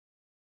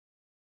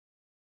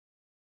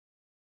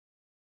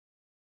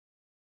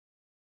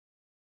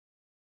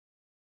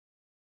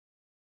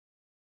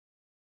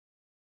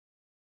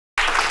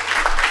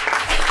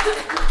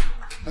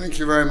Thank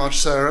you very much,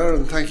 Sarah,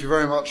 and thank you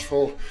very much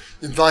for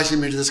inviting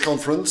me to this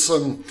conference.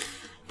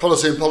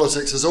 Policy and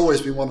Politics has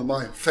always been one of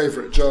my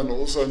favourite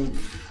journals, and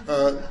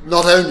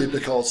not only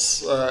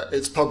because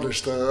it's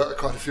published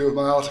quite a few of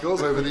my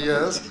articles over the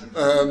years,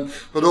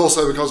 but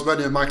also because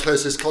many of my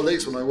closest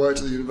colleagues, when I worked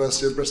at the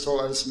University of Bristol,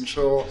 Alison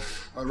Shaw,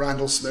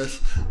 Randall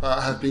Smith,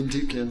 have been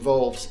deeply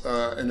involved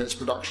in its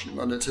production,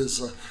 and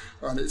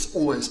it's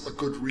always a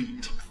good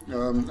read,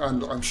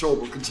 and I'm sure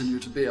will continue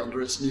to be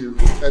under its new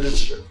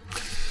editorship.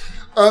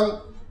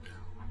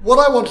 What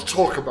I want to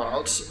talk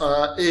about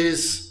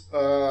is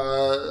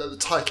the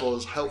title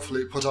is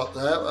helpfully put up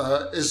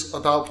there, is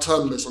about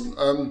paternalism.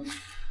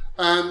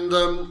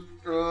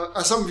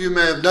 As some of you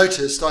may have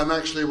noticed, I'm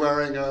actually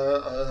wearing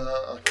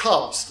a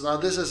cast. Now,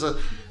 this is a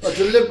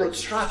deliberate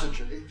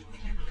strategy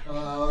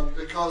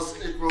because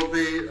it will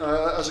be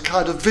as a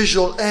kind of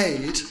visual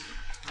aid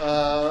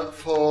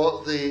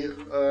for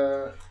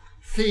the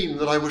theme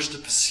that I wish to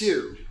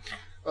pursue.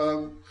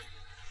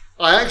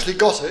 I actually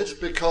got it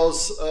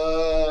because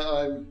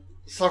I'm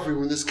suffering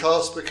with this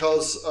cast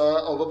because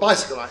of a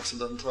bicycle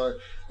accident.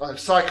 I've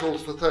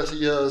cycled for 30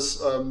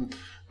 years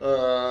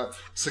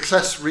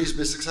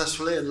reasonably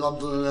successfully in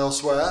London and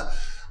elsewhere.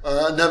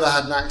 Never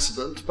had an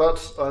accident, but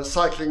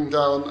cycling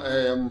down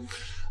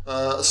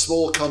a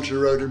small country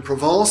road in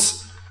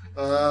Provence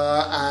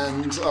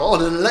and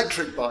on an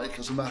electric bike,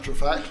 as a matter of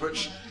fact,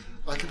 which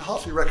I can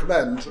heartily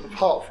recommend,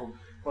 apart from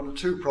one or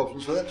two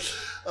problems with it.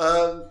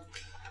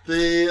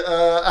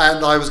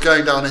 And I was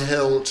going down a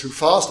hill too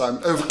fast. I'm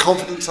an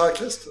overconfident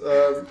cyclist,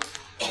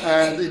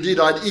 and indeed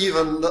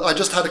I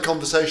just had a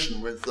conversation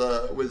with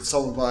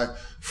some of my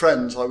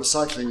friends I was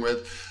cycling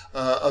with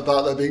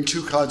about there being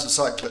two kinds of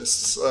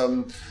cyclists: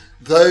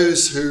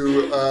 those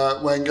who,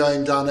 when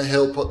going down a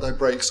hill, put their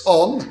brakes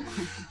on,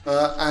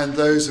 and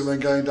those who, when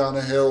going down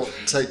a hill,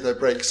 take their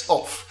brakes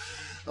off.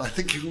 I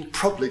think you can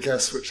probably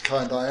guess which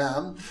kind I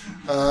am.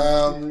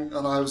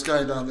 And I was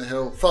going down the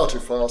hill far too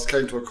fast,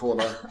 came to a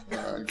corner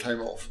and came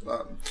off.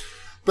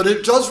 But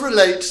it does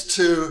relate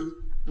to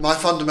my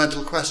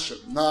fundamental question.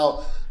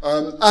 Now,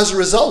 as a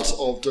result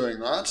of doing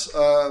that,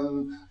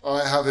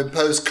 I have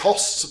imposed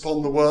costs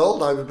upon the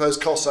world. I've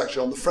imposed costs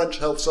actually on the French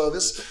health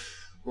service.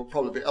 Will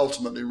probably be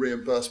ultimately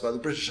reimbursed by the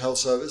British health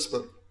service,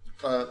 but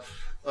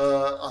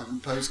I've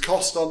imposed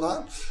costs on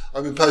that.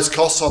 I've imposed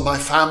costs on my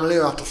family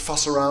who have to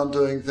fuss around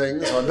doing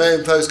things. I may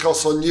impose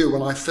costs on you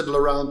when I fiddle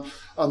around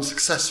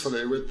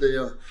unsuccessfully with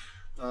the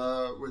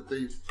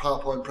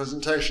PowerPoint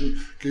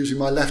presentation using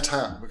my left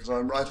hand because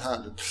I'm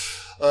right-handed.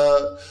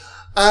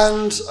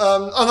 And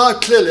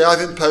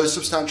I've imposed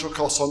substantial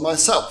costs on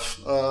myself.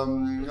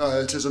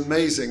 It is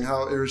amazing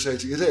how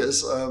irritating it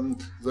is.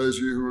 Those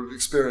of you who have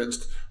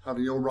experienced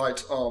having your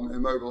right arm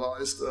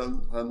immobilized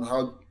and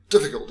how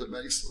difficult it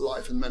makes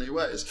life in many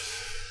ways.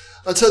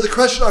 And so the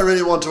question I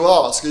really want to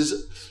ask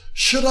is,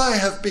 should I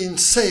have been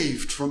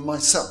saved from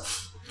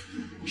myself?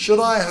 Should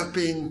I have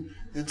been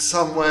in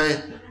some way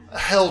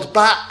held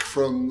back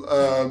from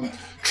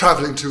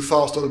travelling too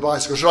fast on a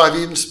bicycle? Should I have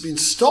even been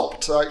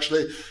stopped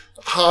actually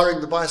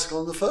hiring the bicycle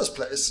in the first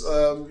place?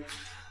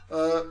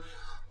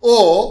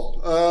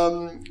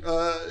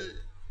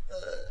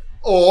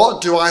 Or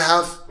do I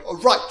have a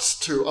right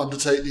to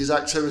undertake these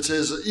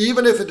activities,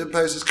 even if it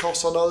imposes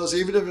costs on others,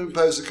 even if it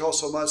imposes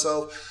costs on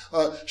myself?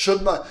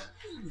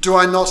 Do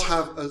I not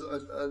have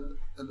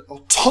an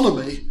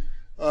autonomy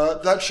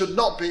that should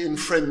not be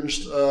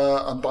infringed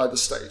by the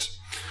state?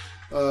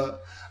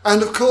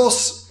 And of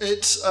course,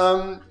 it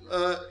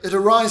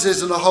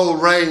arises in a whole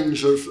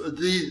range of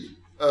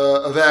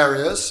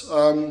areas.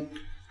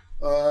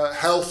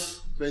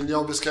 Health being the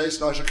obvious case,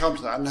 and I shall come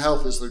to that. And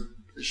health is the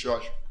issue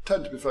I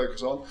tend to be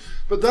focused on.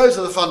 But those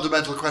are the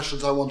fundamental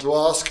questions I want to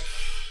ask.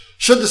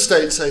 Should the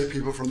state save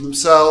people from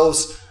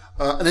themselves?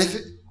 And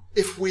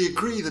if we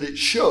agree that it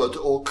should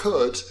or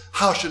could,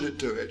 how should it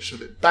do it?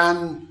 Should it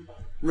ban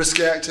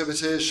risky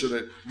activities? Should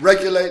it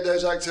regulate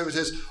those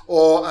activities?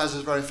 Or, as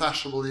is very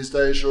fashionable these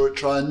days, should it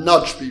try and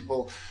nudge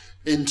people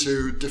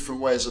into different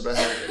ways of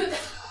behaving?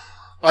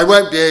 I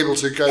won't be able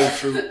to go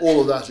through all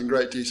of that in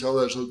great detail.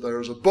 There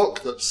is a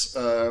book that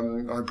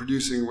I'm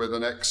producing with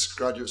an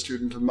ex-graduate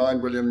student of mine,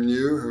 William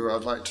New,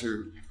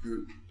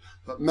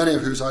 many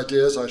of whose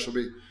ideas I shall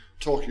be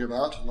talking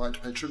about. I'd like to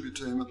pay tribute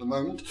to him at the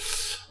moment.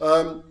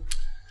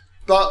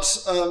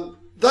 But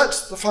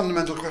that's the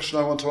fundamental question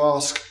I want to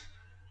ask.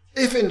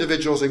 If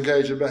individuals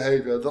engage in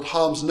behaviour that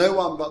harms no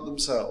one but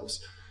themselves,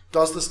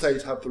 does the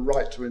state have the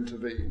right to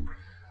intervene?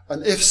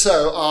 And if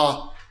so,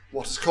 are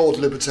what is called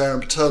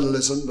libertarian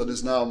paternalism, but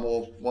is now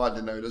more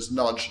widely known as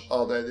nudge,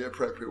 are they the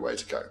appropriate way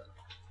to go?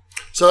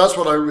 So that's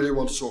what I really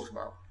want to talk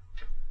about.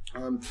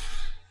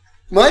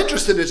 My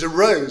interest in it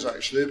arose,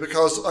 actually,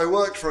 because I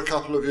worked for a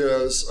couple of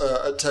years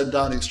at 10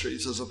 Downing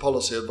Street as a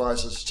policy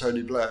advisor to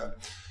Tony Blair.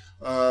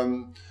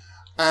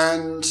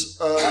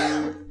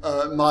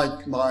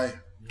 My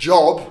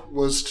job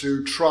was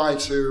to try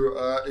to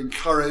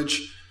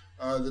encourage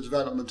the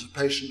development of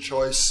patient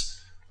choice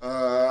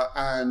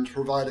and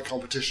provide a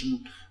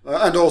competition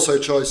and also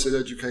choice in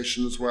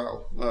education as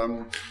well.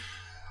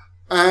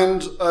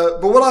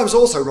 But what I was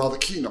also rather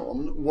keen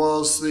on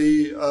was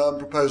the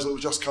proposal that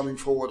was just coming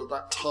forward at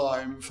that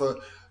time for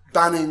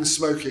banning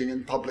smoking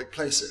in public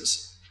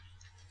places.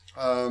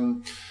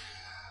 On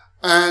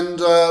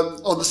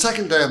the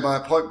second day of my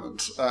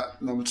appointment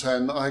at number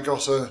 10, I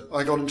got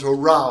into a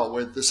row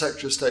with the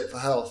Secretary of State for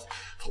Health.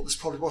 I thought this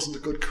probably wasn't a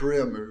good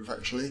career move,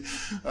 actually.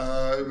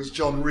 It was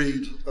John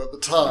Reid at the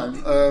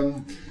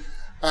time.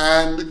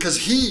 And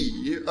because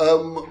he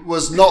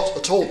was not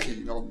at all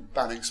keen on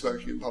banning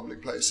smoking in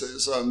public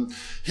places.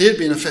 He had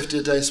been a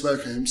 50-a-day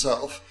smoker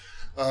himself,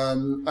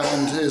 and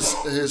as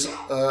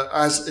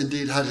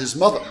indeed had his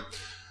mother.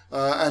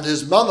 And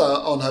his mother,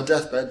 on her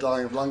deathbed,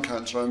 dying of lung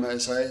cancer, I may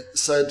say,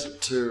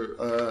 said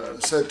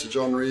to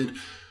John Reid,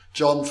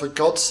 "John, for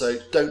God's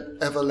sake,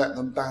 don't ever let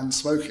them ban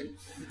smoking."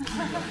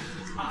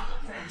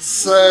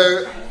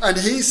 So, and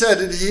he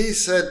looked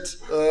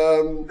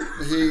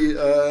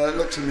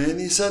at me and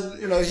he said,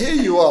 you know, here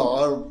you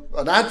are,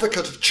 an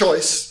advocate of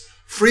choice,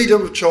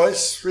 freedom of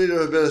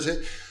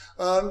ability.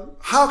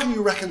 How can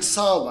you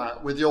reconcile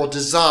that with your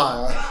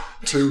desire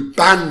to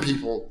ban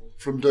people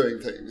from doing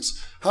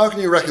things? How can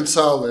you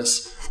reconcile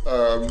this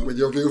with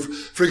your view?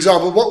 For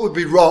example, what would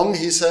be wrong,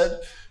 he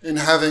said, in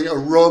having a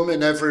room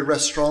in every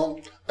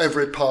restaurant,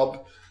 every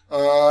pub,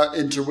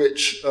 into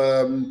which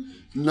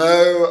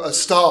no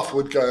staff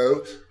would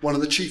go? One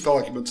of the chief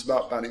arguments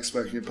about banning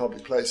smoking in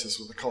public places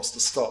was the cost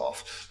of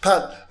staff.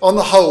 On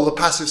the whole, the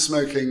passive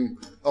smoking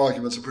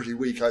arguments are pretty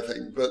weak, I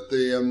think, but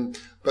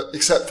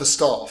except for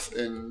staff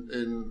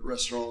in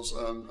restaurants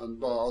and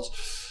bars.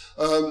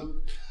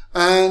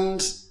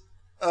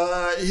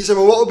 He said,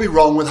 well, what would be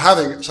wrong with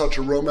having such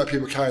a room where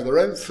people carry their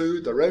own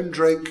food, their own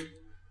drink,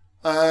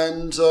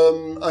 and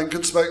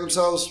can smoke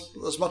themselves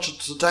as much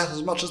to death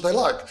as much as they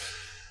like?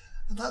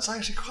 And that's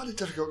actually quite a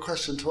difficult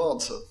question to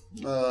answer.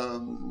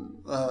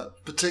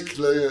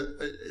 Particularly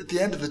at the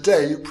end of the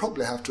day, you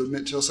probably have to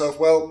admit to yourself,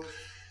 well,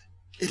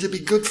 it'd be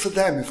good for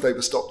them if they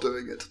were stopped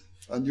doing it.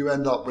 And you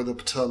end up with a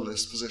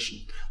paternalist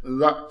position. And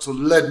that sort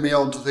of led me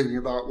on to thinking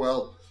about,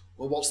 well,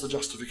 what's the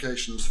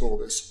justifications for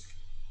this?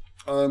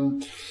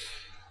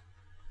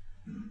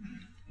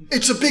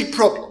 It's a big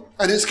problem,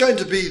 and it's going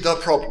to be the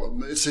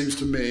problem, it seems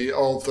to me,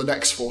 of the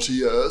next 40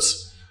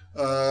 years.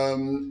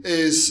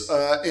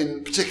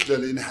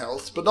 Particularly in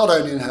health, but not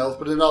only in health,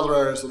 but in other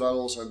areas that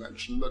I'll also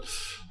mention. But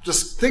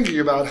just thinking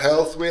about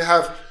health, we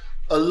have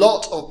a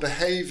lot of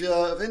behaviour,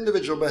 of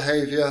individual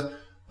behaviour,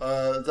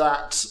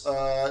 that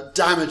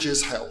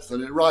damages health,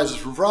 and it rises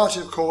from a variety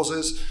of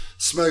causes: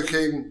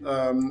 smoking,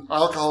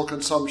 alcohol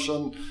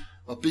consumption,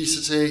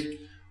 obesity.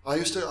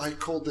 I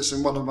called this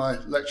in one of my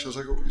lectures,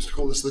 I used to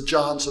call this the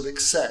giants of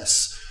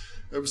excess.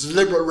 It was a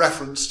deliberate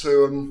reference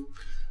to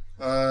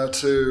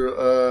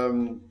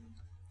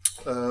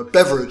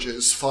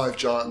beverages, 5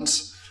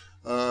 giants.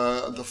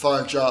 The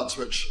 5 giants,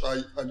 which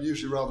I'm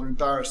usually rather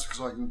embarrassed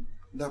because I can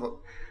never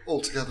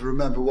altogether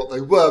remember what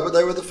they were, but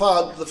they were the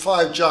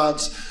five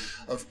giants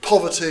of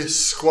poverty,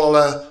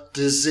 squalor,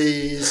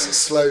 disease,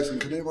 sloth, and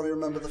can anybody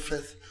remember the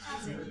 5th?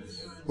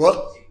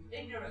 What?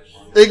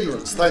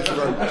 Ignorance, thank you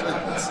very much.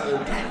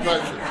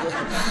 Thank you.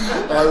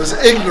 I was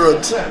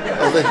ignorant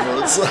of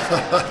ignorance.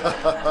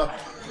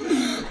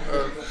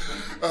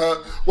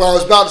 Well, I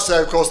was about to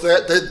say, of course,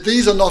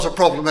 these are not a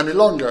problem any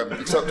longer,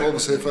 except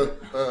obviously for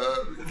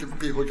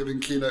people giving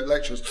keynote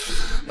lectures.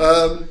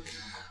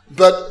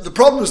 But the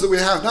problems that we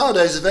have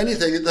nowadays, if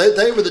anything,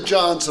 they were the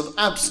giants of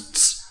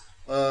absence,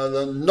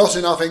 not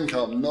enough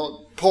income,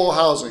 poor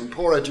housing,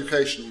 poor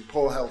education,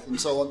 poor health,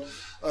 and so on.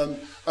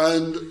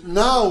 And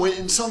now,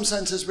 in some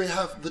senses, we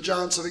have the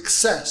giants of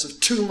excess, of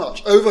too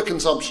much,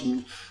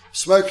 overconsumption,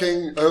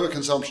 smoking,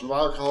 overconsumption of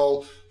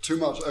alcohol, too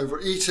much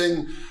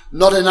overeating,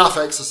 not enough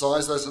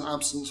exercise, there's an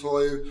absence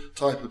for you,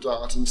 type of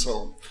diet, and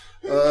so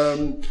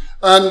on.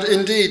 And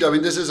indeed, I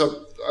mean, this is a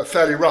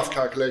fairly rough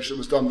calculation that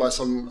was done by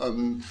some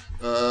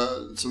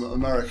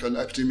American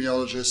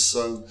epidemiologists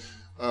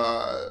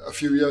a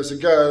few years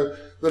ago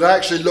that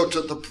actually looked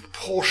at the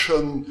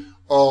proportion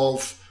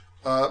of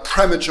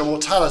premature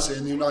mortality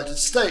in the United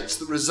States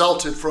that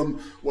resulted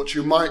from what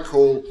you might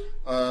call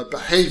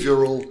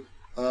behavioural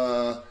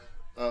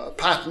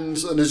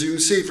patterns, and as you can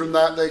see from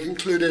that, they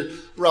concluded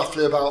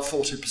roughly about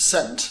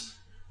 40%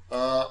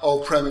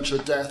 of premature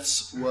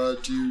deaths were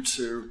due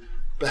to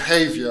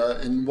behaviour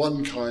in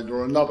one kind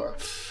or another.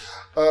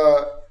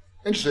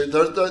 Interesting,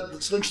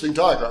 it's an interesting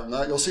diagram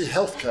there. You'll see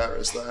healthcare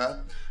is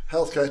there.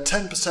 Healthcare,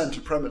 10%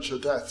 of premature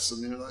deaths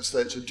in the United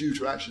States are due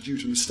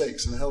to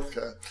mistakes in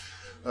healthcare.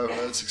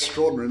 It's an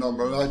extraordinary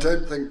number, and I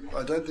don't think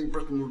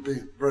Britain would be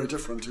very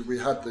different if we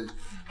had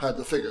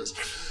the figures.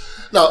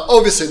 Now,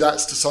 obviously,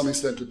 that's to some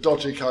extent a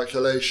dodgy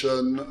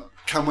calculation.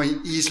 Can we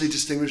easily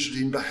distinguish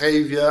between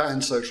behaviour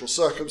and social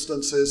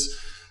circumstances?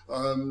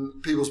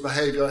 People's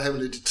behaviour are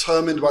heavily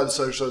determined by the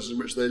social circumstances in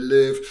which they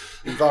live.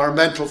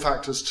 Environmental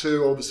factors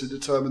too obviously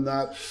determine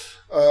that.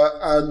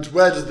 And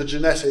where does the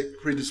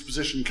genetic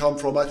predisposition come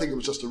from? I think it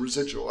was just a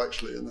residual,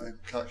 actually, in the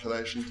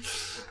calculation.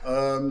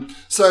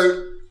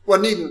 So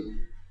one needn't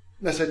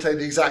necessarily take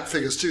the exact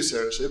figures too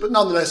seriously, but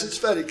nonetheless it's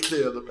very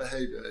clear that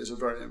behaviour is a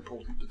very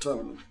important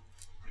determinant.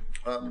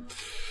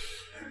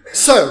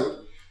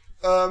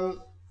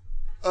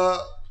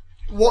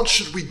 What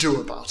should we do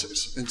about it,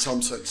 in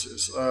some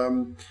senses?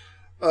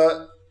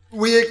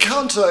 We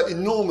encounter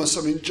enormous,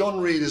 I mean, John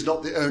Reed is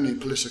not the only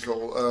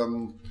political,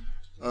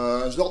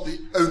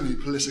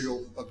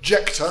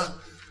 objector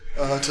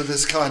to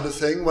this kind of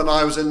thing. When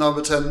I was in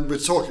Number 10, we were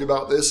talking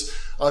about this,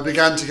 I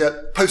began to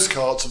get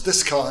postcards of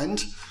this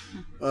kind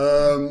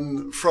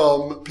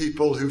from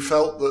people who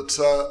felt that,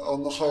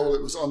 on the whole,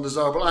 it was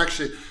undesirable.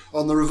 Actually,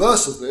 on the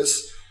reverse of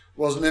this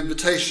was an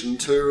invitation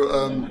to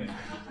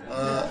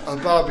a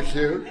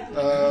barbecue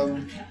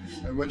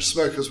in which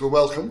smokers were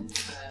welcome.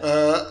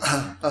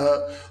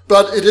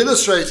 But it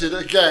illustrated,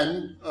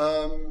 again,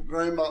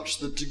 very much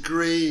the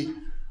degree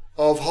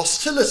of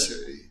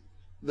hostility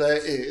there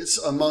is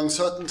among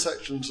certain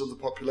sections of the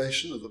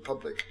population, of the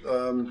public,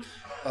 and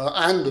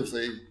of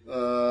the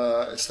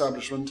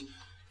establishment,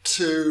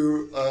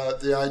 to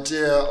the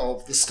idea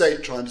of the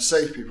state trying to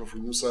save people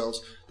from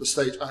themselves, the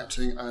state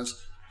acting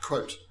as,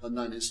 quote, a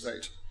nanny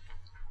state.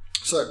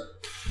 So,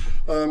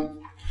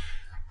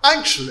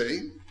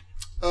 actually,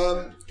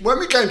 when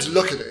we came to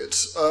look at it,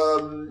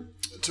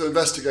 to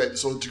investigate the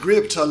sort of degree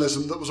of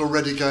paternalism that was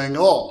already going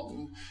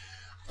on,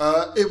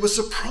 it was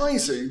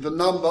surprising the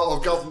number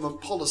of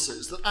government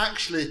policies that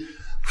actually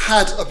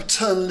had a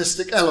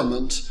paternalistic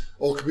element,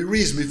 or could be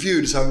reasonably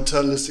viewed as having a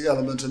paternalistic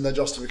element in their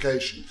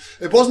justification.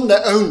 It wasn't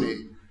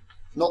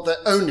not their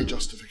only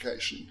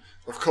justification.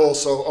 Of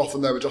course, so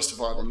often they were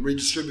justified on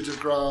redistributive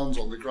grounds,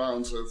 on the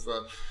grounds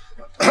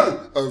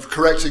of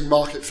correcting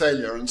market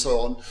failure and so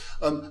on.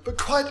 But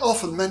quite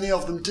often, many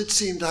of them did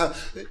seem to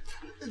have,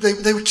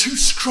 they were too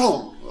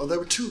strong, or they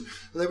were too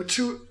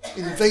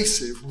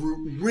invasive,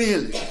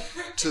 really,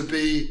 to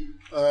be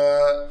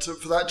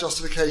for that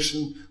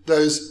justification,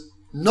 those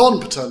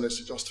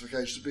non-paternalistic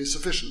justifications to be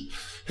sufficient.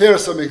 Here are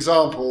some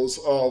examples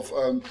of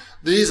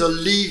these are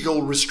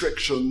legal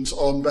restrictions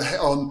on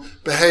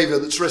behaviour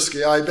that's risky,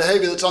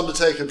 behaviour that's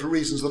undertaken for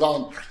reasons that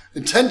aren't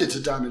intended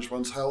to damage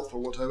one's health or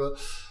whatever,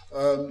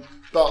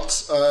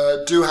 but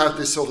do have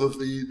this sort of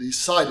the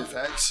side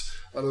effects.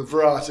 And a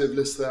variety of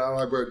lists there.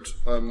 I won't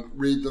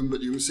read them, but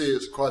you can see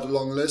it's quite a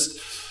long list.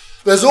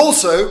 There's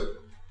also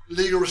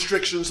legal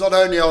restrictions not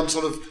only on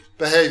sort of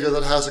behaviour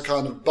that has a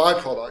kind of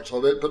byproduct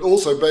of it, but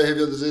also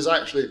behaviour that is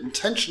actually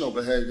intentional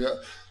behaviour,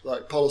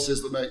 like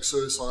policies that make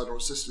suicide or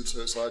assisted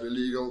suicide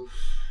illegal,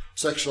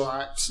 sexual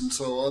acts and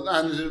so on,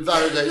 and it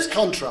invalidates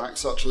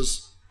contracts such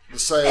as the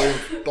sale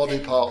of body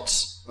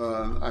parts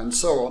and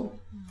so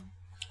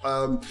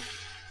on.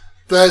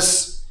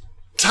 There's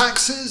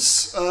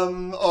taxes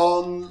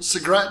on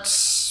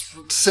cigarettes,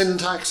 sin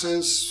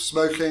taxes,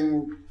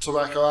 smoking,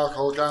 tobacco,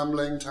 alcohol,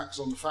 gambling, tax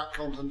on the fat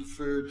content of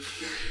food.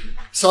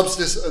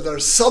 Subsidies, there are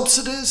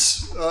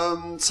subsidies,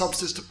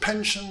 subsidies to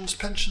pensions,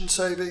 pension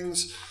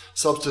savings,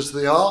 subsidies to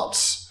the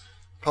arts,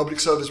 public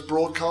service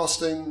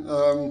broadcasting,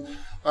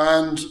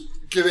 and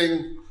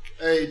giving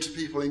aid to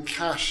people in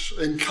cash,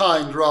 in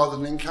kind rather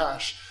than in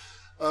cash.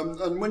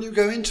 And when you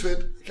go into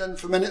it, again,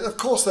 for many, of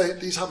course,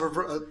 these have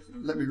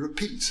let me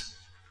repeat,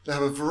 they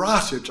have a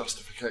variety of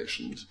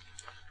justifications,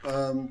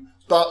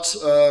 but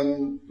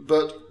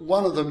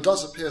one of them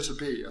does appear to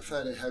be a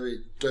fairly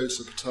heavy dose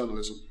of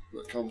paternalism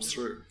that comes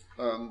through.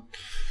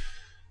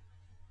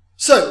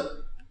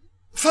 So,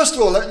 first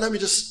of all, let me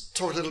just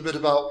talk a little bit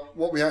about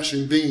what we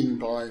actually mean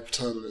by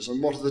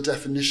paternalism, what are the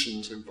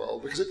definitions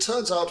involved, because it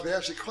turns out to be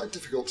actually quite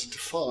difficult to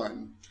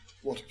define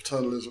what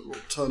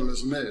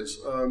paternalism is.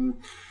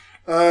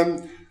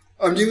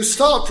 And you can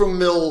start from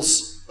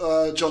Mill's,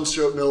 John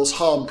Stuart Mill's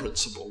harm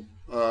principle,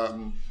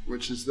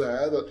 which is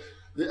there, that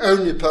the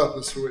only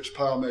purpose for which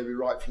power may be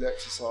rightfully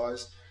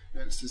exercised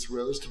against his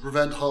will is to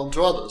prevent harm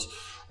to others.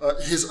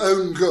 His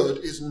own good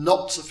is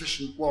not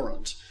sufficient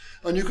warrant.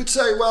 And you could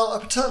say, well, a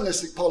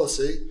paternalistic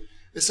policy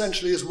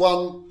essentially is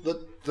one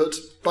that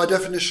by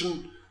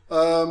definition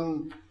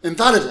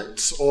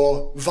invalidates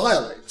or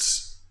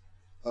violates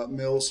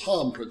Mill's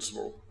harm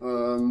principle.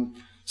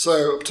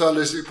 So a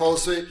paternalistic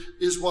policy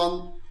is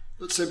one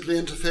that simply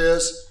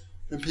interferes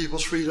in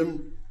people's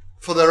freedom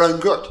for their own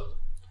good.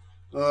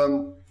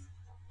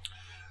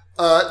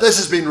 This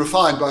has been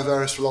refined by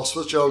various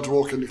philosophers, Gerald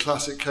Dworkin in the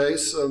classic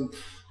case,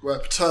 where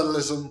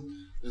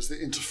paternalism is the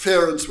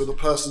interference with a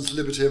person's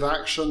liberty of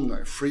action,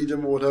 no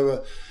freedom or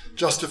whatever,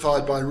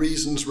 justified by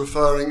reasons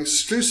referring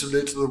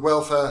exclusively to the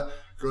welfare,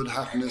 good,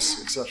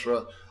 happiness,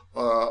 etc.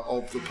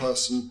 Of the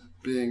person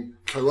being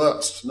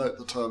coerced. Note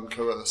the term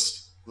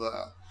coerced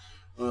there.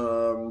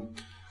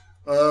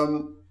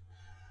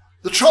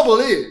 The trouble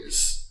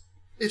is,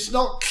 it's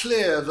not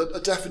clear that a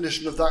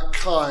definition of that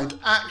kind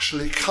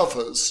actually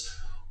covers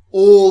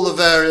all the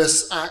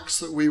various acts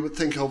that we would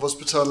think of as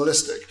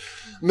paternalistic.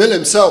 Mill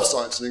himself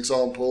cites an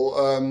example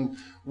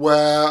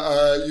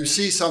where you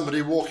see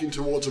somebody walking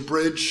towards a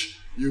bridge,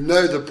 you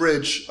know the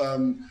bridge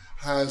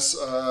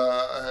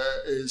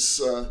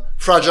is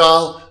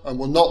fragile and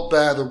will not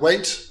bear the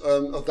weight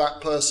of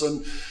that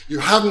person. You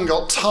haven't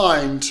got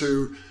time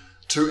to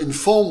to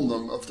inform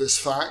them of this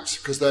fact,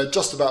 because they're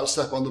just about to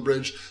step on the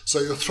bridge, so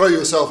you'll throw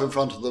yourself in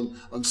front of them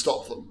and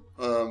stop them.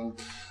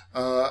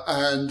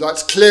 And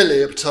that's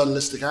clearly a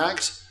paternalistic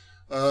act,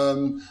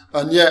 and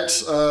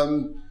yet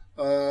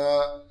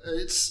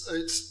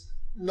it's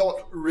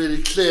not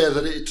really clear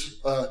that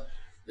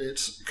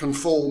it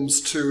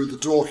conforms to the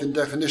Dworkin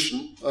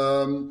definition.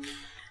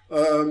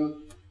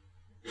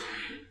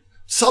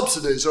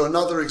 Subsidies are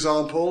another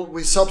example.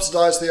 We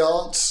subsidise the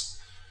arts,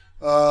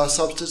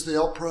 subsidize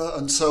the opera,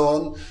 and so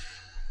on.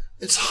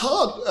 It's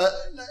hard,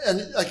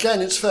 and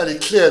again, it's fairly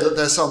clear that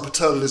there's some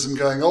paternalism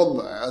going on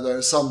there. There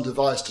is some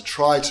device to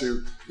try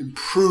to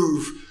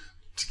improve,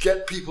 to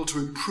get people to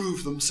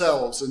improve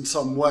themselves in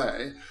some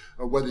way.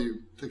 Whether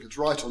you think it's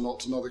right or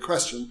not is another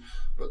question,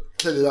 but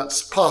clearly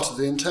that's part of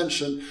the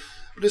intention.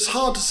 But it's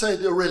hard to say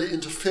that you're really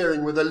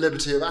interfering with their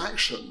liberty of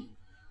action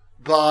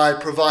by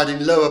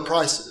providing lower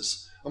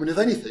prices. I mean, if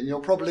anything, you're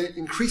probably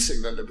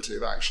increasing their liberty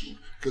of action,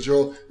 because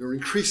you're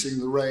increasing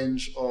the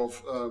range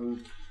of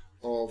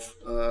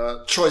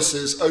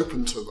choices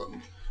open to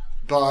them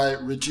by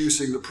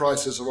reducing the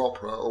prices of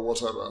opera or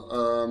whatever.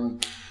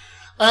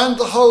 And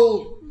the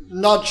whole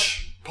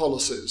nudge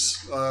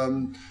policies.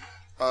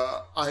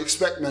 I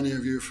expect many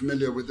of you are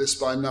familiar with this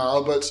by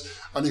now, but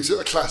a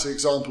classic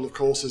example, of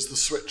course, is the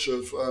switch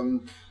of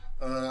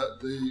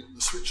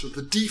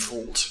the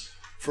default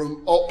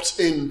from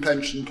opt-in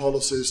pension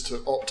policies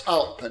to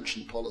opt-out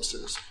pension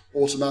policies,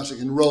 automatic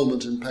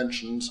enrolment in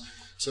pensions,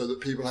 so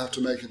that people have to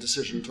make a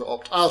decision to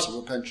opt out of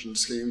a pension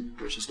scheme,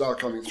 which is now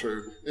coming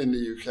through in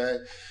the UK,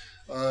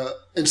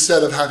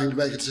 instead of having to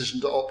make a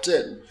decision to opt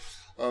in.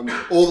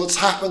 All that's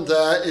happened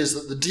there is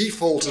that the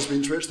default has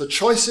been switched. The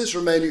choices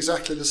remain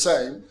exactly the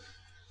same.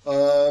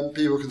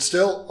 People can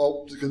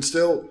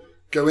still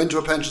go into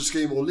a pension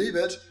scheme or leave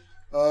it.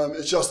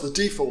 It's just the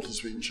default has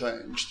been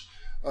changed.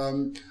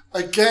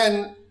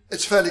 Again,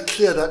 it's fairly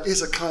clear there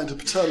is a kind of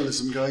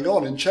paternalism going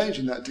on in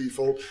changing that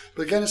default,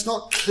 but again, it's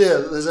not clear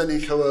that there's any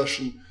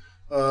coercion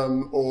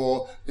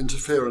or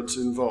interference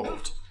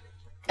involved.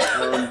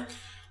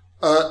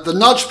 The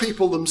nudge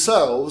people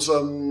themselves,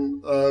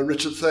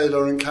 Richard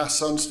Thaler and Cass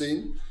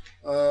Sunstein,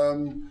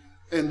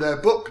 in their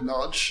book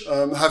Nudge,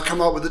 have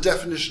come up with a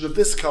definition of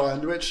this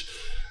kind, which,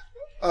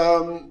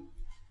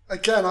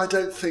 again, I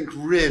don't think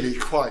really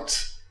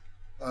quite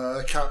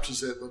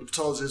captures it. But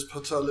paternalism is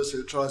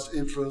paternalistic. It tries to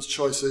influence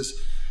choices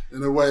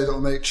in a way that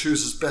will make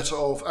choosers better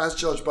off, as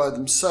judged by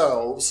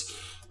themselves.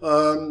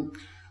 I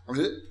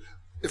mean,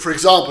 for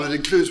example, it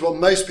includes what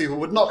most people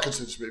would not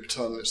consider to be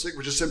paternalistic,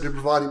 which is simply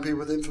providing people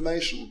with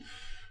information.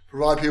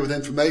 Provide people with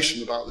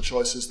information about the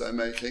choices they're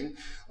making.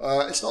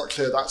 It's not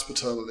clear that's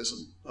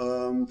paternalism.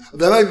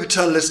 There may be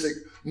paternalistic,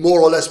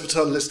 more or less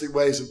paternalistic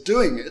ways of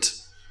doing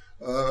it,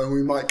 and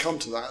we might come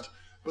to that,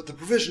 but the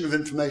provision of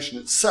information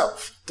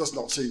itself does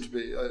not seem to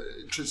be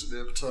intrinsically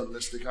a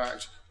paternalistic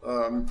act.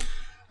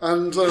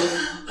 And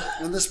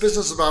this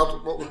business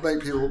about what would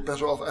make people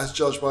better off as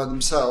judged by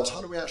themselves,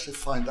 how do we actually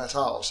find that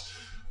out?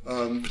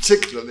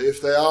 Particularly if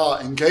they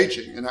are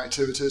engaging in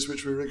activities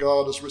which we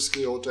regard as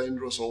risky or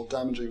dangerous or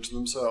damaging to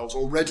themselves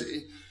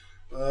already.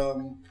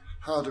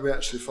 How do we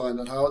actually find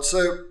that out?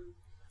 So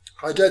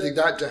I don't think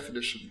that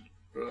definition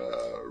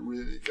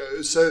really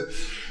goes. So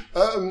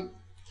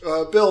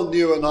Bill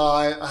New and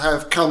I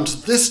have come to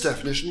this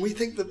definition. We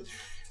think that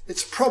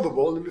it's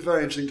probable, and it'd be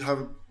very interesting to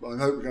have, I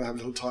hope we're going to have a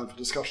little time for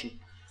discussion,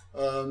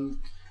 that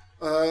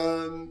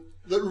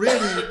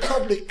really you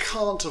probably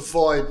can't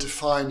avoid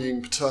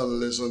defining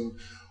paternalism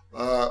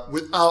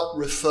without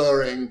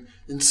referring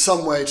in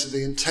some way to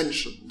the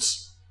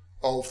intentions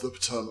of the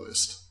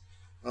paternalist.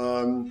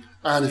 And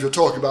if you're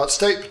talking about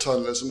state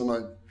paternalism, and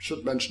I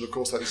should mention, of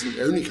course, that isn't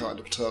the only kind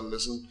of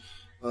paternalism,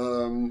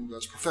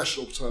 there's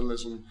professional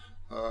paternalism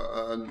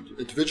and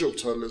individual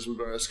paternalism of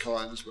various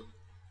kinds, but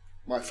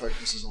my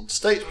focus is on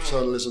state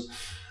paternalism.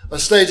 A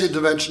state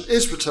intervention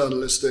is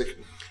paternalistic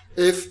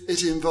if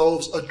it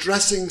involves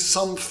addressing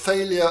some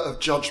failure of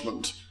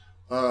judgment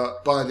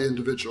by the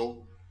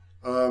individual,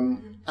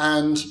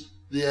 and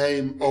the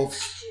aim of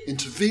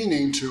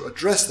intervening to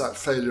address that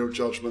failure of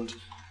judgment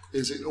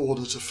is in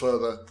order to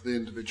further the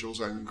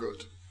individual's own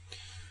good.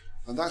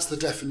 And that's the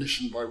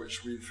definition by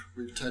which we've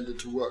tended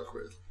to work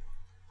with.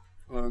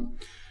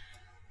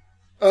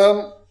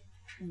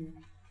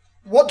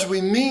 What do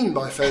we mean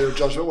by failure of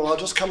judgment? Well, I'll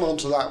just come on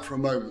to that for a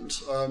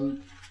moment.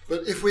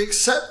 But if we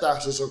accept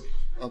that as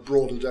a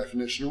broader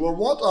definition, well,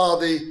 what are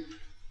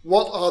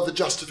the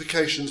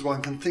justifications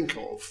one can think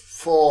of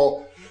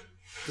for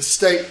the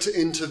state to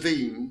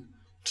intervene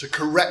to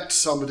correct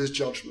somebody's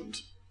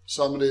judgment,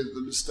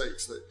 the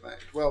mistakes they've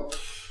made? Well,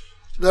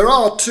 there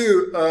are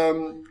two.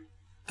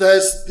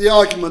 There's the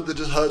argument that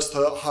it hurts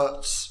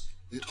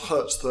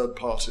third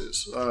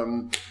parties.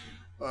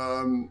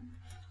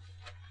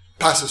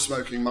 Passive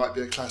smoking might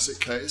be a classic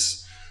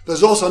case.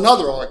 There's also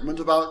another argument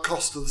about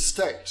cost to the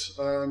state.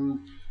 So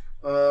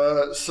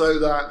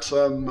that,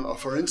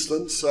 for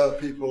instance,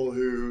 people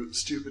who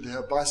stupidly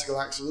have bicycle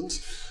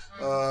accidents,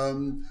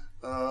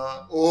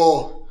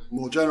 or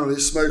more generally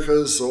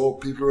smokers or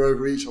people who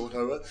overeat or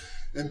whatever,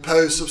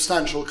 impose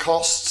substantial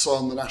costs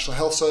on the National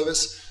Health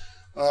Service,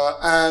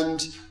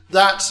 and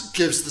that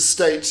gives the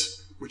state,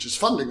 which is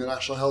funding the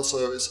National Health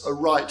Service, a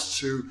right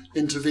to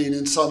intervene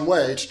in some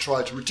way to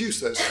try to reduce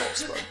those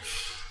costs.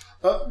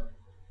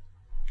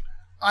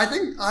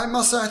 I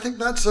must say, I think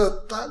that's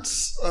a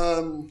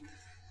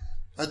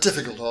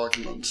difficult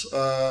argument.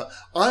 I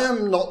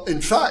am not,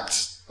 in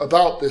fact,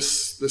 about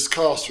this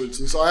cast, for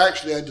instance, I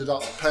actually ended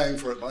up paying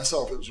for it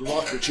myself. It was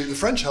remarkably cheap. The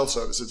French health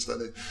service,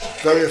 incidentally,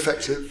 very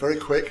effective, very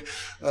quick,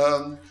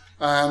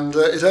 and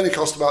it only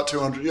cost about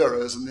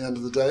 €200 in the end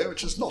of the day,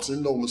 which is not an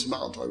enormous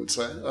amount, I would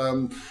say.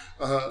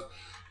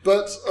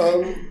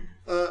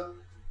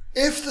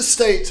 If the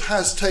state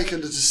has taken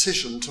a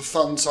decision to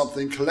fund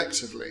something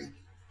collectively,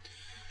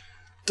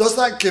 does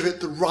that give it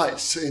the right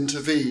to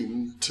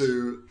intervene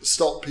to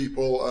stop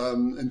people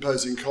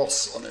imposing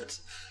costs on it?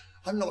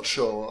 I'm not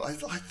sure. I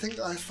think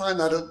I find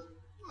that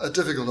a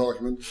difficult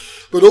argument.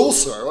 But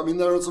also, I mean,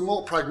 there is a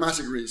more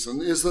pragmatic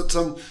reason, is that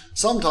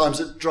sometimes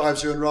it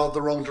drives you in rather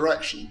the wrong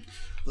direction.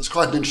 There's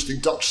quite an interesting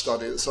Dutch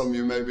study that some of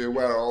you may be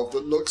aware of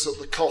that looks at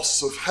the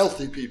costs of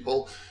healthy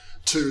people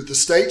to the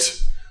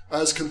state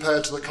as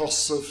compared to the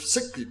costs of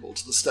sick people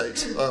to the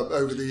state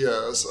over the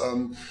years.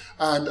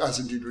 And as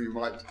indeed we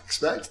might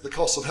expect, the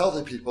costs of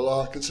healthy people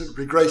are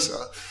considerably greater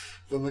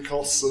than the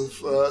costs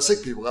of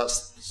sick people.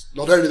 That's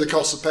not only the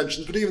costs of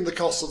pensions, but even the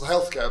costs of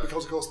healthcare,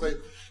 because, of course,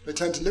 they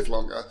tend to live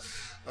longer.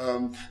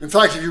 In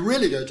fact, if you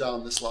really go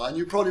down this line,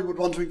 you probably would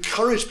want to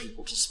encourage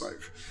people to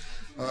smoke,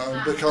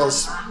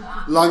 because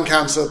lung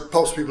cancer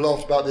pops people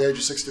off about the age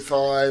of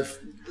 65.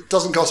 It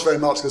doesn't cost very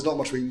much, because there's not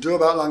much we can do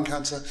about lung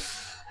cancer.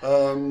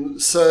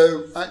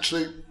 So,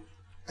 actually,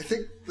 I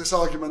think this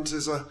argument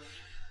is an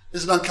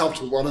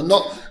uncomfortable one,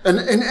 and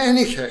in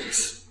any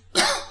case,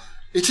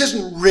 it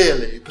isn't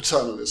really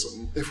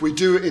paternalism. If we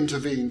do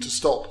intervene to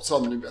stop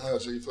somebody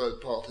hurting third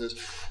parties,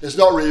 it's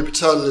not really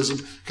paternalism,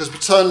 because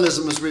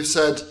paternalism, as we've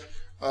said,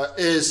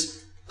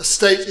 is a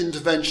state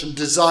intervention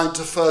designed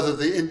to further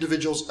the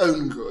individual's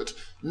own good,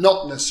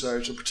 not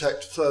necessarily to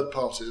protect third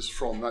parties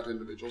from that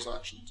individual's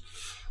actions.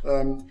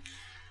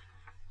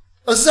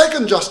 A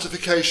second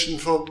justification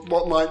for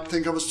what might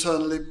think of as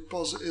paternally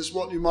positive is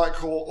what you might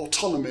call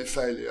autonomy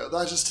failure.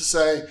 That is to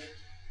say,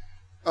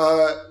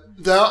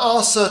 there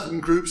are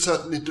certain groups,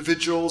 certain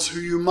individuals who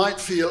you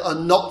might feel are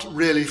not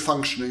really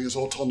functioning as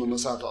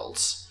autonomous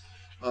adults.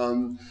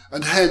 And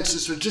hence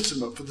it's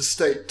legitimate for the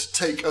state to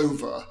take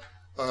over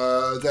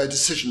their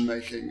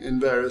decision-making in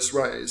various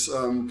ways.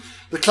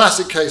 The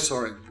classic case,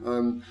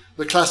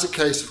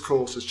 of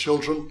course, is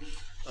children,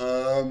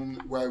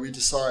 where we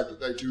decide that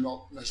they do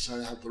not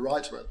necessarily have the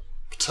right, where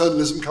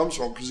paternalism comes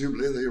from,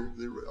 presumably,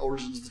 the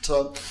origins of the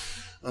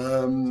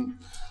term.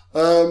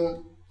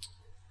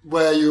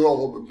 Where you,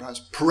 or perhaps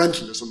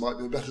parentalism might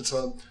be a better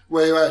term,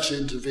 where you actually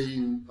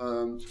intervene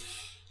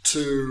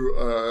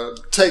to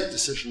take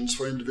decisions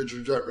for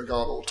individuals who don't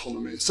regard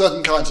autonomy.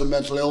 Certain kinds of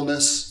mental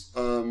illness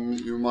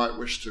you might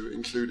wish to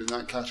include in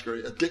that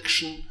category,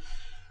 addiction,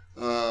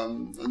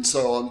 and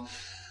so on.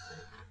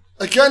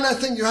 Again, I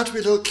think you have to be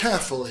a little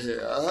careful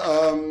here,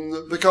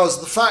 because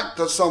the fact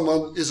that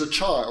someone is a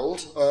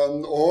child,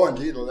 or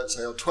indeed, let's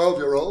say a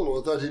 12-year-old or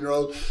a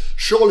 13-year-old,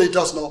 surely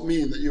does not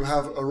mean that you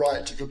have a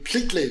right to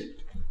completely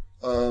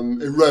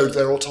erode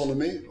their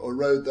autonomy, or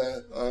erode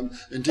their,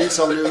 indeed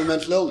somebody with a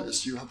mental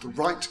illness, you have the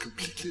right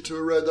completely to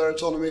erode their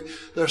autonomy.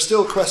 There are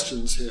still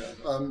questions here.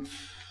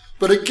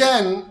 But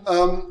again,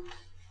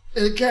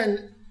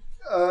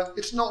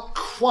 it's not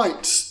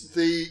quite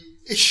the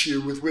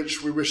issue with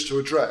which we wish to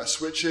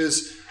address, which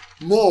is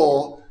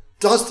more,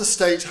 does the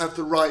state have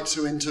the right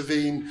to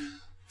intervene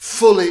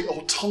fully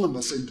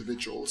autonomous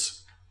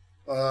individuals,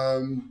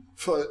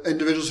 for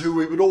individuals who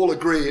we would all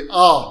agree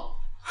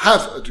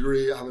have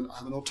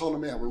an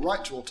autonomy, have a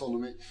right to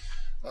autonomy?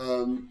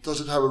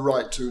 Does it have a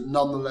right to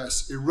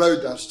nonetheless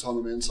erode that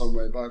autonomy in some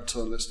way by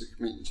paternalistic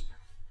means?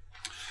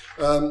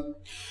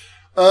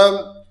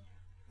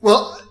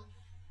 Well,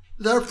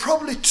 there are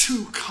probably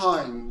two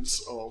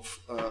kinds of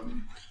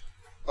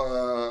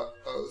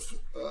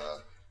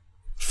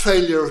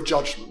failure of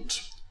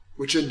judgment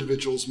which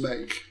individuals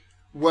make,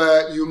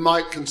 where you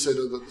might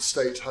consider that the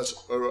state has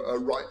a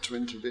right to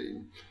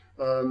intervene.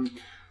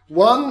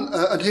 One,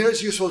 and here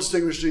it's useful to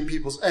distinguish between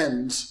people's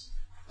ends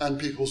and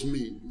people's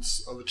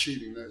means of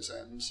achieving those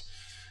ends.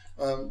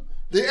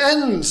 The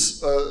ends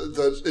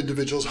that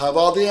individuals have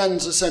are the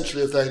ends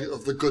essentially of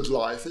the good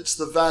life. It's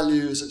the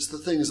values, it's the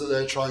things that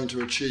they're trying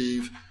to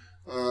achieve,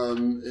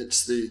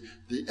 it's the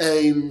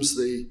aims,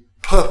 the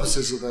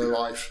purposes of their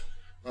life,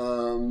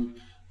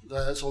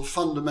 their sort of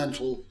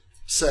fundamental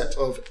set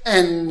of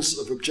ends,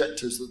 of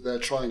objectives that they're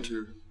trying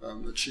to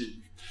achieve.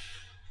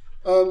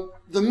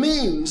 The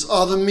means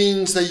are the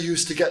means they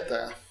use to get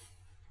there.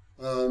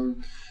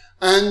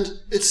 And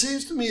it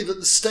seems to me that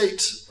the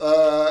state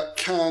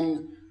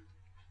can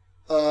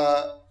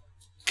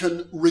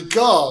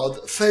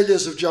regard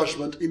failures of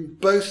judgment in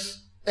both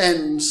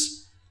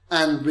ends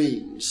and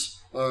means.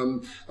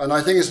 And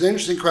I think it's an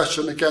interesting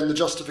question, again, the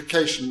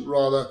justification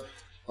rather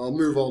I'll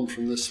move on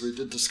from this. We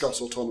did discuss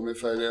autonomy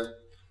failure.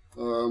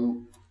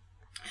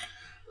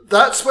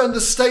 That's when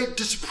the state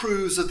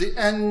disapproves of the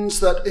ends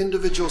that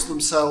individuals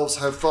themselves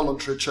have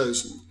voluntarily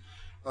chosen.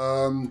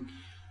 And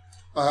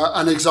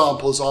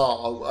examples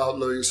are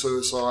outlawing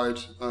suicide,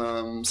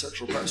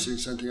 sexual practicing,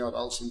 sending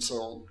adults, and so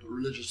on,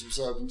 religious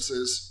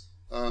observances.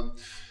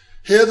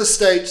 Here the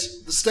state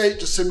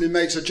just simply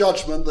makes a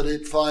judgment that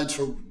it finds,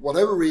 for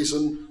whatever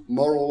reason,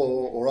 moral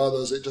or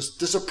others, it just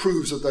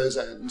disapproves of those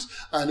ends,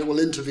 and it will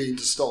intervene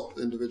to stop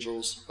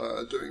individuals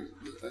doing.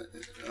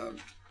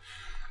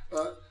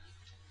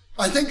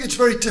 I think it's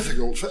very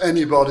difficult for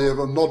anybody of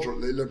a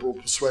moderately liberal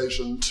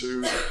persuasion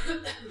to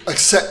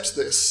accept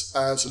this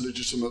as a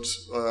legitimate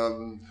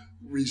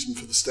reason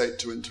for the state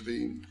to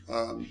intervene.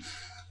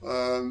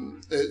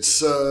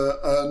 It's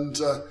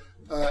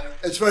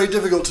very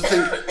difficult to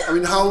think. I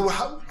mean,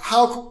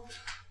 how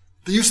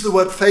the use of the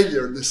word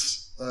failure in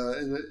this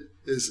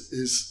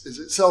is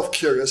itself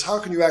curious. How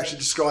can you actually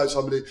describe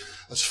somebody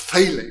as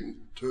failing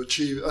to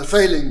achieve,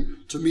 failing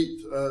to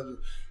meet?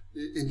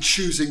 In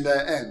choosing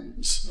their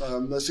ends?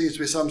 There seems to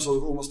be some sort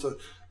of almost a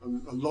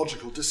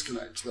logical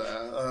disconnect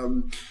there.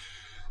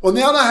 On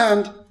the other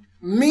hand,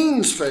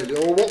 means failure,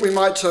 or what we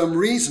might term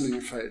reasoning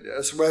failure,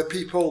 is where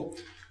people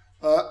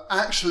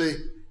actually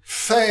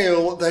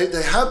fail.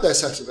 They have their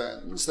set of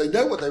ends, they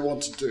know what they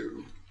want to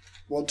do,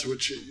 want to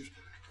achieve,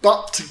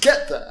 but to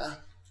get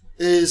there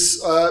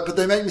but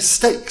they make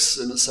mistakes,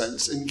 in a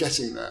sense, in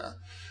getting there.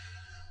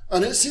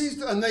 And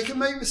and they can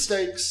make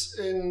mistakes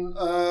in,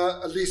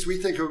 at least we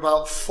think of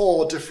about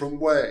 4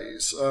 different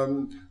ways.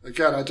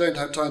 Again, I don't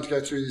have time to go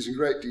through these in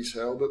great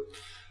detail, but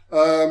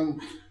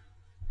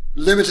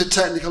limited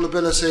technical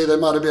ability, they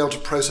might not be able to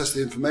process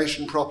the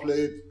information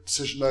properly,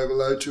 decision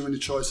overload, too many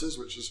choices,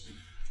 which is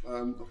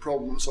a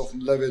problem that's often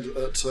levied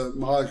at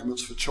my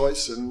arguments for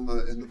choice in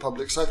the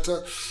public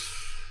sector.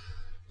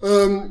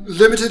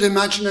 Limited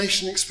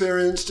imagination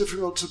experience,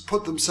 difficult to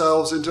put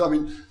themselves into. I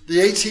mean, the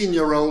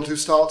 18-year-old who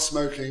starts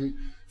smoking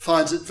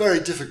finds it very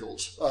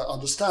difficult,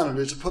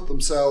 understandably, to put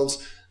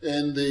themselves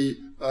in the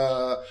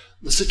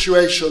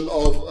situation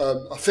of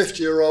a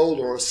 50-year-old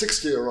or a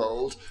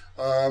 60-year-old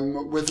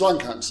with lung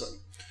cancer.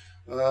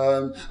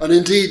 And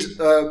indeed,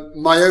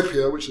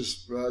 myopia, which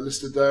is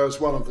listed there as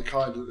one of the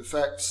kind of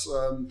effects,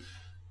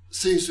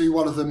 seems to be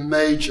one of the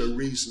major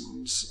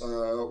reasons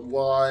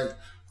why.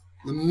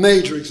 The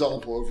major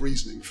example of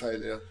reasoning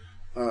failure,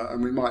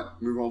 and we might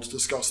move on to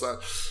discuss that.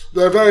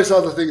 There are various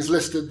other things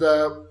listed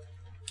there,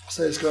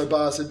 Sayers-Coe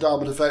bias,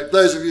 endowment effect.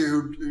 Those of you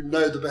who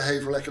know the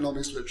behavioural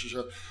economics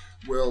literature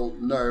will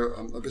know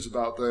a bit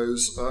about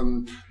those,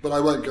 but I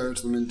won't go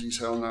into them in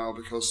detail now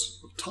because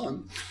of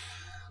time.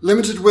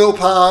 Limited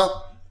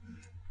willpower,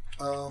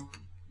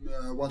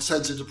 one's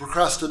tendency to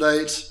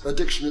procrastinate.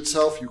 Addiction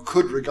itself, you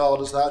could regard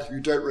as that if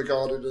you don't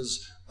regard it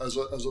as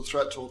a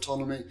threat to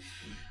autonomy.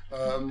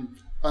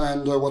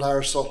 And what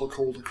Aristotle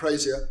called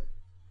akrasia,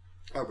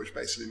 which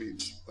basically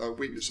means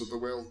weakness of the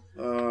will,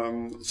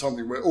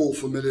 something we're all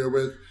familiar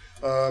with,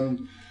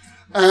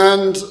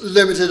 and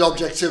limited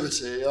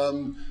objectivity,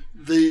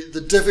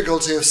 the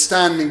difficulty of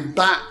standing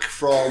back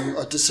from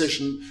a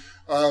decision.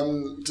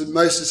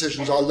 Most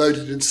decisions are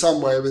loaded in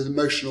some way with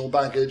emotional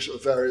baggage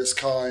of various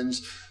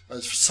kinds.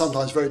 It's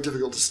sometimes very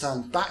difficult to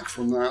stand back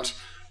from that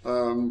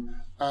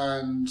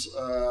and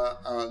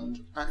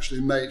actually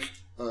make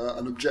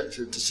an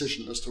objective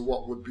decision as to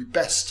what would be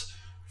best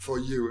for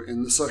you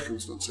in the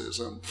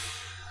circumstances.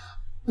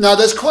 Now,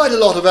 there's quite a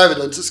lot of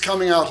evidence. It's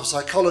coming out of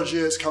psychology,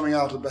 it's coming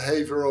out of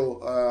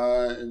behavioural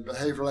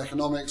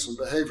economics and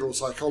behavioural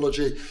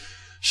psychology,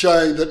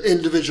 showing that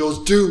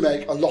individuals do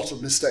make a lot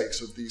of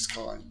mistakes of these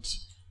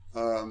kinds.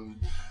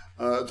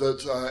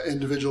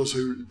 Individuals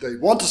who they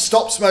want to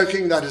stop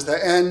smoking, that is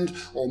their end,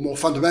 or more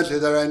fundamentally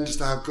their end is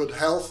to have good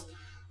health,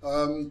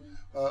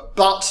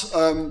 but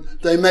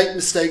they make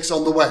mistakes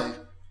on the way.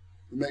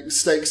 They make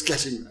mistakes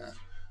getting there.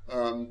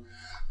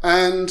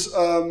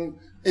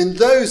 In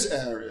those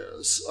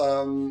areas,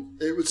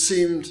 it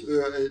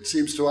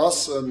seems to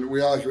us, and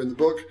we argue in the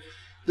book,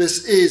 there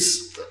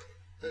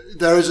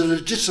is a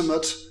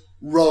legitimate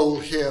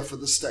role here for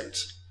the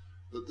state,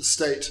 that the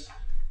state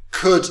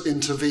could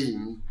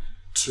intervene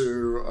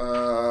to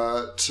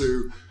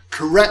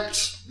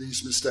correct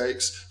these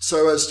mistakes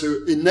so as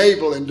to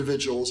enable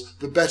individuals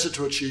the better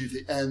to achieve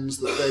the ends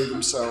that they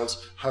themselves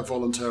have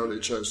voluntarily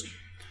chosen.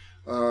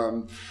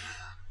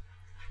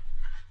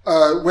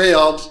 We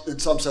are, in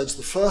some sense,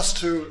 the first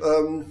to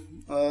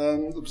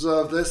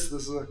observe this.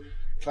 This is a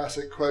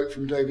classic quote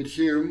from David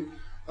Hume.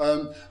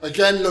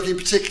 Again, looking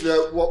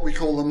particularly at what we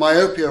call the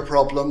myopia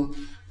problem,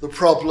 the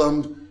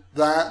problem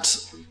that,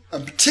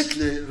 and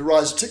particularly, it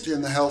arises particularly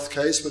in the health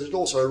case, but it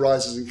also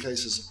arises in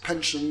cases of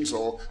pensions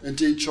or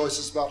indeed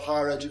choices about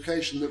higher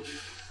education, that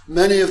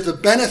many of the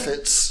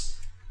benefits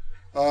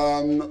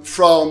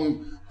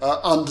from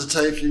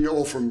undertaking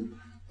or from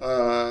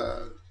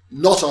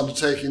not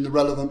undertaking the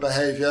relevant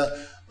behaviour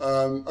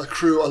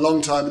accrue a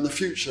long time in the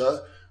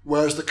future,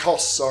 whereas the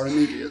costs are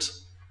immediate.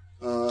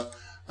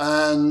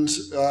 And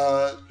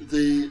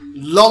the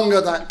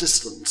longer that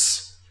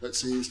distance it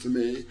seems to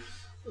me,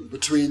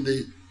 between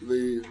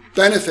the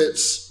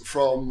benefits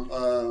from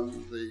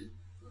the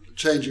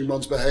changing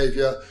one's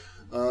behaviour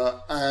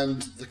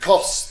and the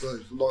costs,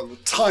 the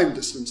time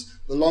distance,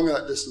 the longer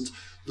that distance,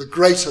 the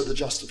greater the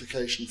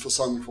justification for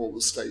some form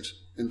of state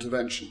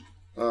intervention.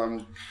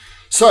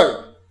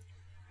 So,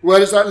 where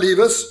does that leave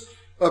us?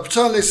 A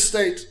paternalist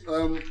state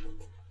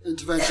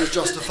intervention is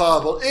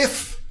justifiable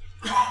if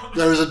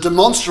there is a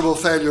demonstrable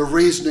failure of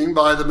reasoning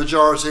by the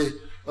majority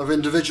of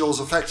individuals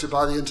affected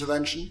by the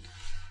intervention,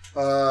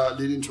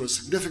 leading to a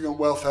significant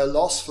welfare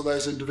loss for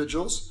those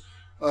individuals.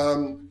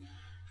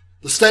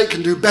 The state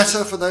can do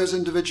better for those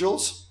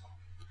individuals,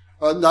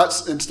 and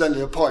that's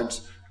incidentally a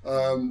point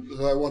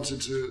that I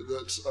wanted to,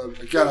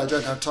 again, I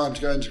don't have time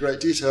to go into great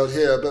detail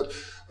here, but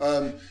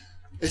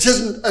it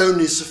isn't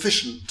only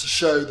sufficient to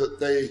show that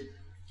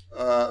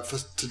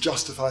to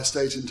justify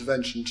state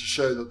intervention, to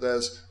show that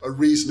there's a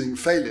reasoning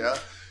failure.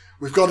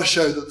 We've got to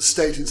show that the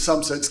state in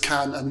some sense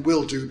can and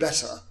will do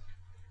better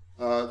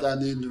than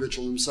the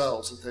individual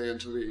themselves if they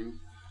intervene.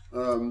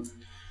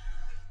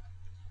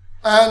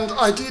 And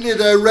ideally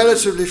there are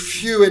relatively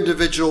few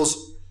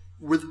individuals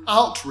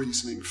without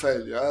reasoning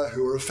failure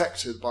who are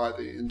affected by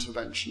the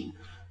intervention,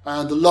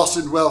 and the loss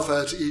in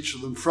welfare to each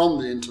of them from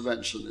the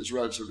intervention is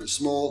relatively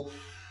small,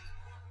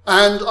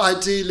 and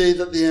ideally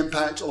that the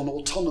impact on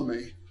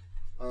autonomy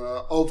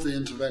of the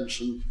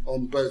intervention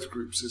on both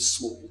groups is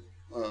small.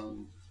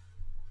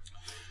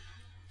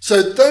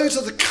 So those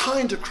are the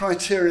kind of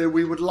criteria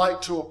we would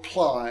like to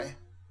apply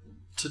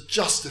to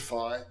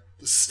justify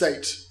the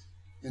state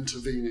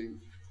intervening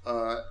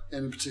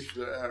in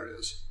particular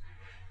areas.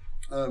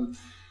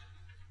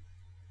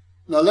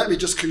 Now let me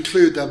just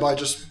conclude then by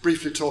just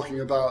briefly talking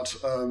about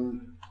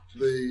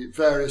the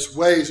various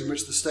ways in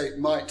which the state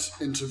might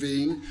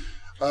intervene.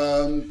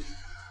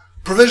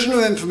 Provision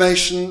of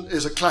information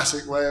is a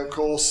classic way, of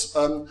course.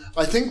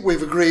 I think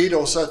we've agreed,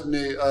 or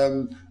certainly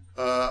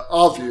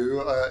our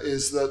view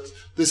is that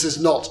this is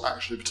not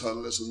actually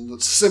paternalism,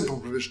 that simple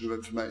provision of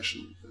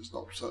information is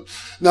not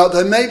paternalism. Now,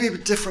 there may be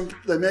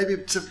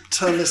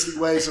paternalistic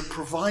ways of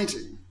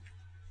providing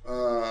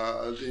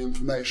the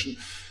information.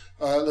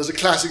 There's a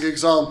classic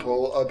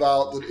example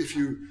about that if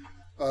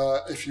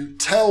you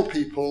tell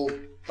people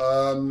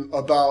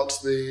about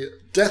the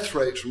death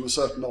rate from a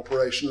certain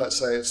operation, let's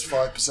say it's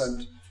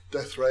 5%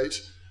 death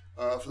rate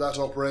for that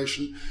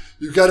operation,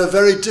 you get a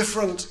very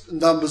different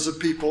numbers of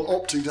people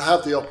opting to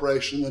have the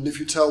operation than if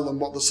you tell them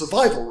what the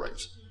survival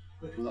rate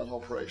from that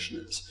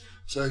operation is.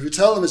 So if you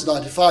tell them it's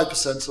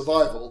 95%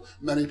 survival,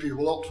 many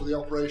people opt for the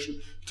operation.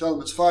 If you tell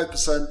them it's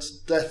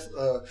 5% death,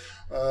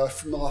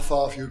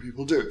 far fewer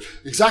people do.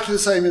 Exactly the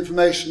same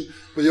information,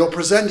 but you're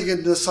presenting it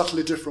in a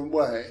subtly different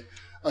way.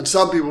 And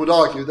some people would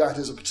argue that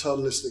is a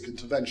paternalistic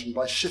intervention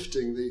by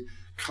shifting the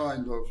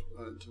kind of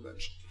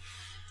intervention.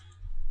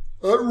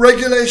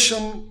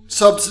 Regulation,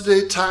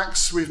 subsidy,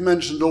 tax, we've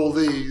mentioned all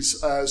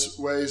these as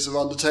ways of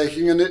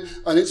undertaking, and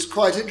it's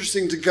quite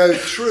interesting to go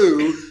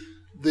through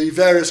the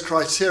various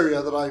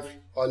criteria that I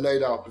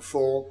laid out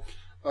before,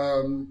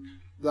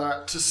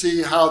 that to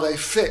see how they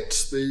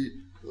fit the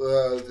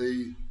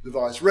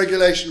device.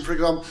 Regulation, for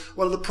example,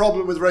 well, the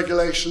problem with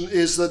regulation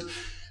is that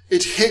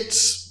it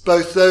hits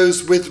both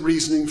those with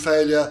reasoning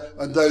failure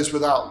and those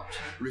without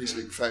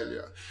reasoning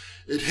failure.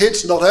 It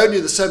hits not only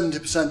the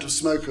 70% of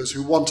smokers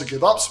who want to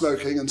give up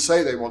smoking and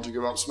say they want to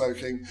give up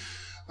smoking,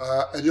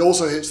 and it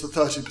also hits the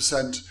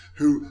 30%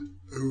 who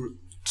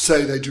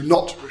say they do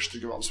not wish to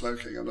give up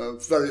smoking and are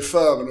very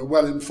firm and are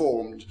well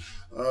informed.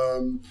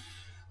 And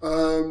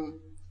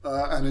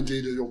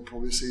indeed, you'll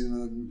probably see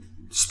the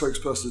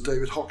spokesperson of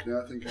David Hockney,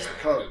 I think, is the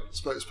current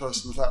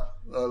spokesperson of that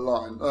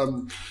line.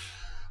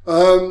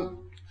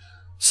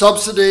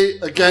 Subsidy,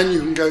 again, you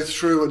can go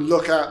through and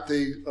look at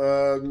the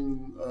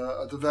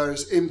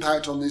various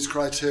impact on these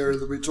criteria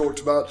that we talked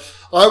about.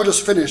 I would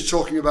just finish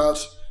talking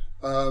about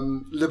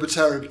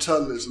libertarian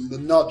paternalism, the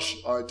nudge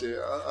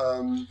idea,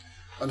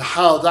 and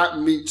how that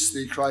meets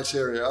the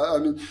criteria. I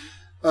mean,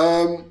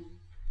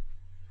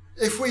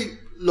 if we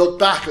look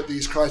back at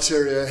these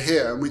criteria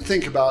here and we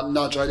think about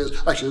nudge ideas,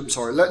 actually, I'm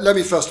sorry, let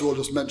me first of all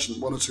just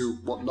mention one or two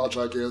what nudge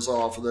ideas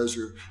are for those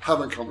who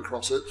haven't come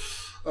across it.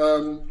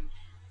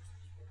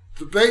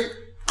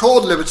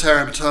 Called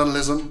libertarian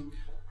paternalism.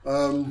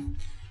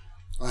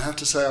 I have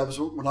to say,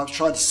 when I was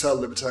trying to sell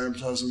libertarian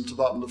paternalism to the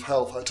Department of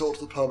Health, I talked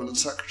to the permanent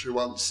secretary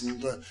once,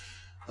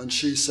 and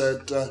she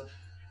said,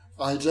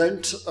 "I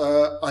don't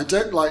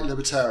like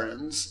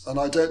libertarians, and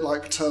I don't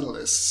like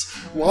paternalists.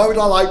 Why would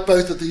I like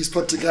both of these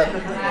put together?"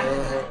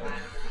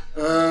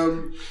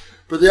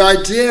 But the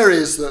idea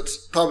is that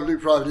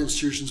public-private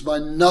institutions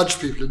might nudge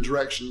people in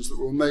directions that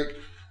will make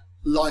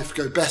life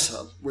go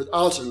better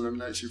without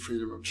eliminating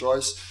freedom of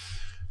choice.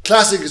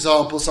 Classic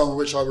examples, some of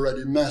which I've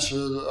already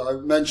mentioned,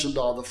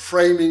 are the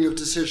framing of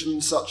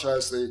decisions, such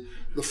as the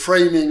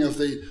framing of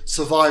the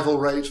survival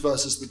rate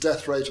versus the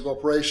death rate of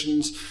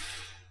operations.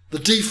 The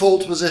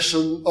default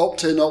position,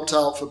 opt-in,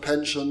 opt-out for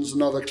pensions,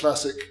 another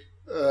classic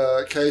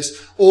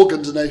case.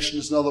 Organ donation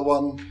is another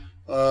one.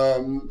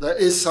 There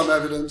is some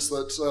evidence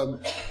that,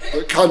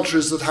 that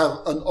countries that have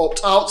an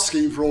opt-out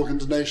scheme for organ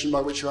donation,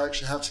 by which you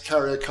actually have to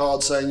carry a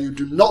card saying you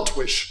do not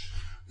wish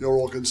your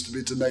organs to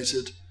be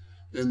donated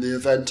in the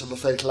event of a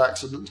fatal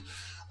accident,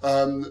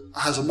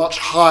 has a much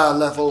higher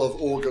level of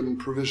organ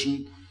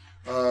provision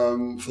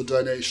for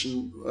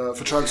donation,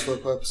 for transfer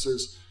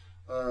purposes,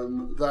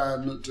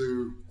 than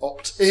do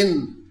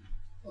opt-in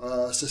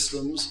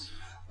systems,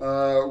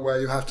 where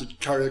you have to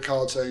carry a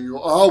card saying you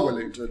are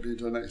willing to be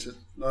donated.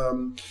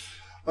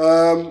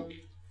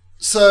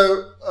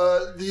 So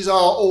these are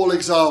all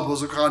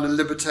examples of kind of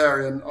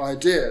libertarian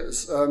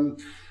ideas.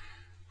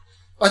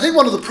 I think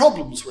one of the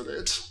problems with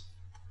it,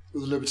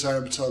 with the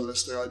libertarian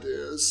paternalistic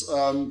ideas,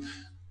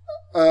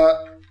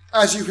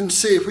 as you can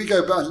see, if we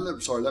go back,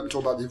 sorry, let me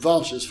talk about the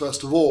advantages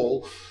first of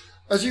all.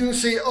 As you can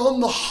see, on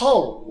the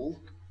whole,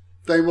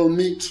 they will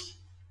meet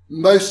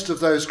most of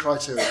those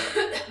criteria.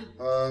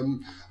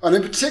 And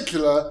in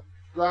particular,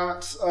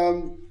 that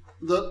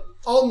that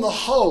on the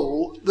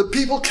whole, the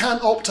people can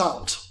opt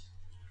out.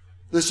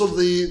 The sort of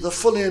the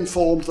fully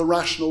informed, the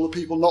rational, the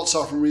people not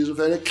suffering reason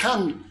failure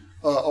can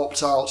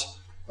opt out,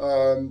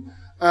 and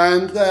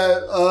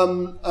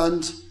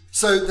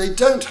so they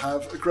don't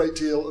have a great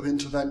deal of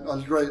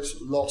a great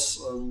loss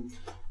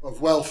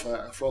of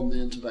welfare from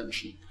the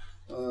intervention.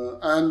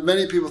 And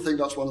many people think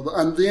that's one of the,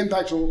 and the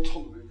impact on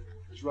autonomy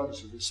is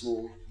relatively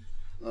small.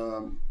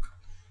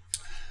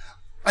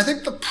 I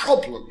think the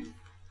problem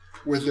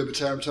with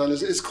libertarian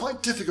paternalism is it's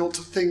quite difficult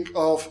to think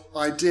of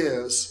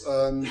ideas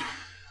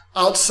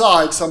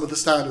outside some of the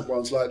standard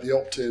ones like the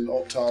opt-in,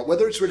 opt-out,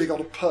 whether it's really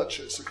got a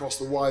purchase across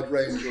the wide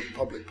range of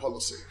public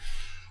policy.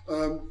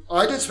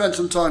 I did spend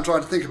some time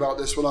trying to think about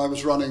this when I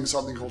was running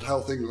something called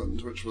Health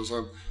England, which was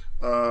a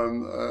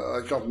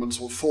government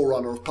sort of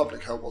forerunner of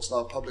public health, what's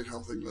now Public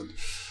Health England.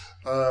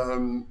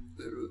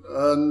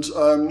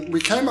 We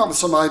came up with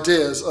some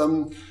ideas. I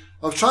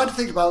was trying to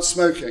think about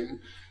smoking.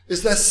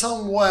 Is there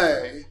some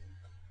way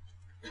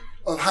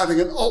of having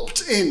an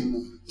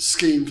opt-in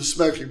scheme for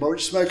smoking by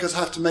which smokers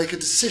have to make a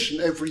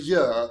decision every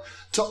year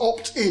to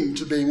opt in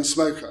to being a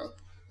smoker?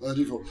 And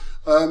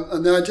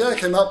the idea I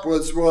came up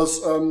with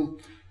was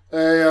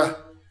a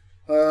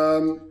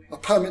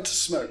permit to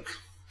smoke.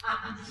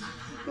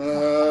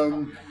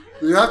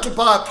 You have to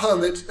buy a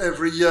permit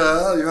every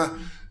year.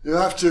 You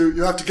have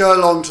to go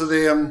along to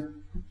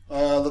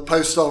the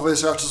post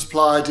office. You have to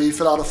supply ID,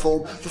 fill out a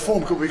form. The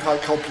form could be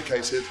quite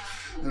complicated.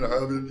 You know,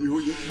 I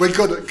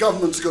mean,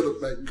 government's good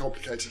at making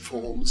complicated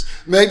forms.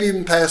 Maybe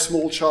even pay a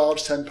small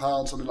charge, £10,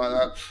 something like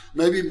that.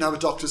 Maybe even have a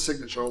doctor's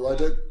signature, although I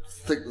don't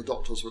think the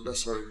doctors would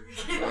necessarily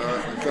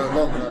go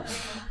along with that.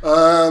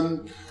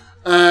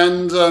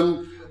 And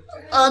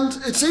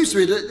it seems to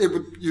me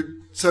that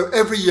so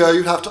every year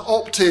you'd have to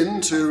opt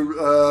in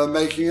to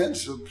making it.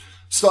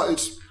 So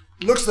it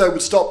looks as though it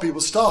would stop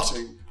people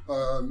starting,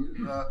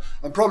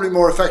 and probably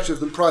more effective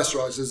than price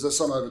rises. There's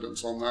some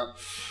evidence on that.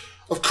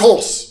 Of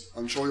course,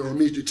 I'm sure you're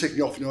immediately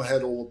ticking off in your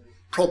head all the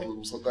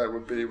problems that there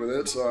would be with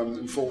it.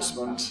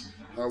 Enforcement,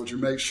 how would you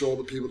make sure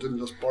that people didn't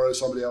just borrow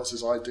somebody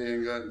else's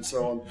ID and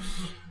so on.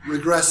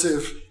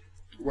 Regressive,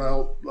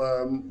 well,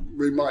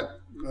 we might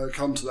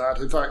come to that.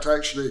 In fact,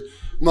 actually,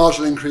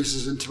 marginal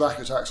increases in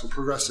tobacco tax are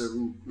progressive,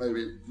 and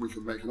maybe we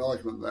could make an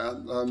argument there.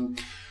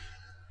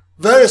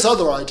 Various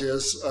other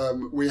ideas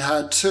we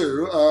had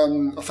too.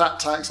 A fat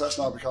tax, that's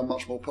now become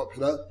much more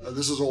popular.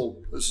 This is a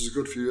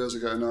good few years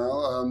ago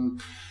now.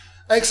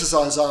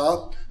 Exercise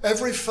hour.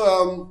 Every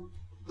firm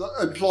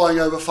employing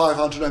over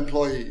 500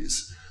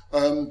 employees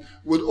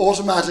would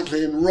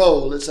automatically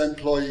enroll its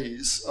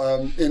employees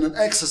in an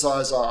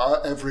exercise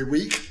hour every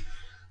week,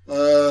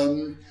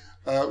 from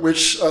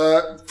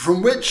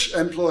which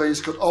employees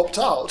could opt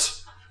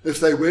out if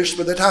they wished,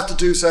 but they'd have to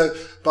do so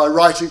by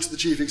writing to the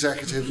chief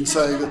executive and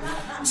saying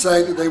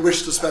that they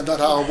wish to spend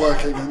that hour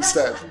working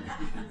instead.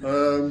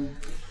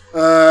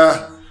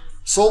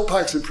 Salt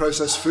packs in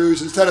processed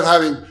foods, instead of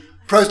having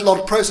a lot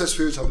of processed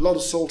foods have a lot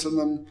of salt in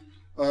them.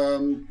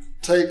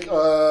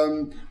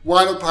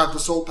 Why not have the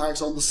salt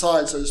packs on the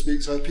side, so to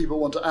speak, so if people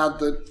want to add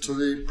to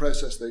the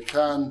process, they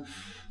can.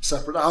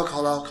 Separate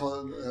alcohol.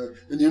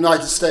 In the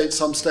United States,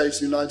 some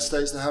states in the United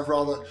States, they have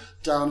rather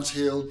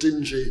down-at-heel,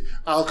 dingy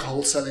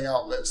alcohol selling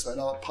outlets. They're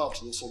not part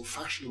of the sort of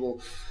fashionable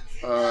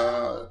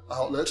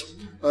outlet.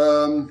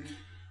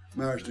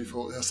 Marriage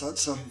default, yes,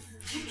 that's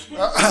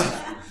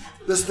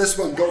this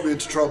one got me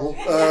into trouble.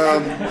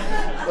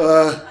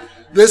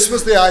 This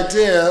was the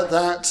idea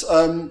that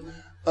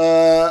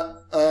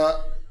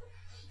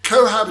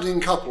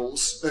cohabiting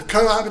couples, if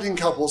cohabiting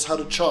couples had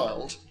a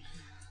child,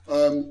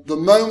 the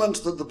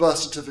moment that the birth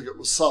certificate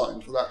was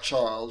signed for that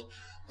child,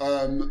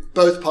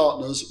 both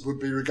partners would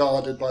be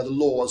regarded by the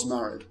law as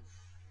married.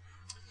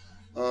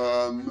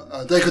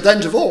 They could then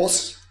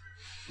divorce.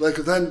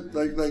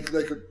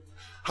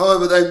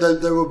 However,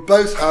 they would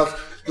both have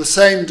the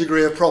same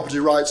degree of property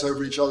rights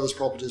over each other's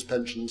properties,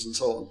 pensions, and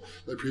so on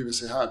they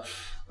previously had.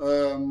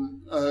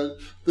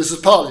 This is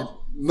partly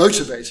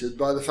motivated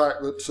by the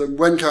fact that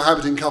when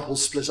cohabiting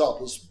couples split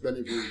up, as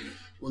many of you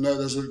will know,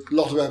 there's a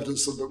lot of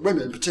evidence that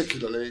women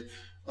particularly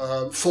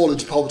fall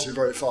into poverty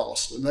very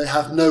fast, and they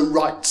have no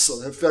rights, or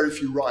they have very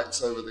few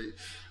rights over the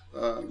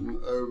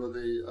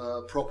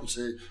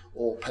property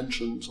or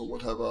pensions or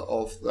whatever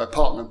of their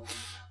partner,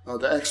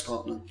 their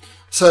ex-partner.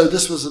 So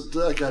this was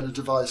again a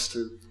device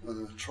to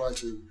try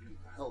to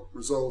help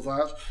resolve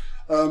that.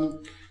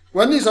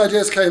 When these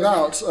ideas came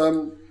out,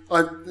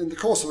 in the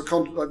course of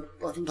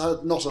I've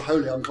had not a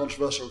wholly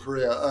uncontroversial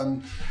career,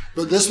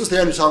 but this was the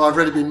only time I've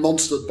really been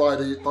monstered by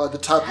the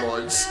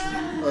tabloids.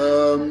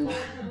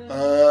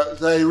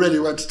 They really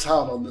went to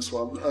town on this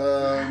one,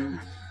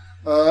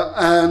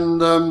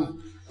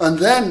 and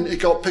then it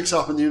got picked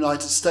up in the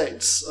United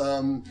States,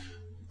 and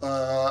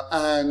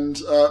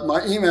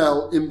my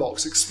email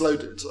inbox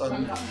exploded,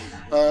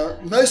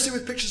 mostly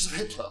with pictures of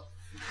Hitler.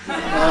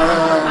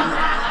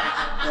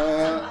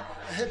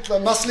 Hitler,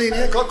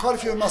 Mussolini, got quite a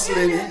few of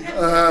Mussolini,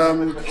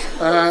 and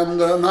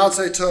Mao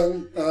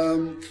Zedong.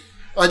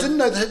 I didn't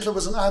know that Hitler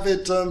was an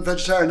avid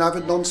vegetarian,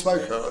 avid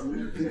non-smoker.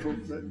 People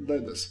know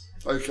this.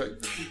 Okay.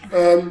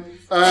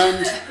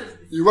 And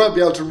you won't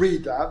be able to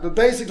read that, but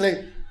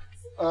basically,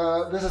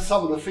 this is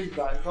some of the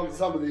feedback from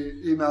some of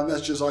the email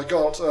messages I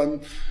got.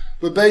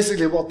 But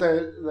basically, what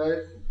they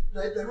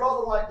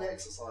rather like the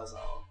exercise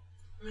hour.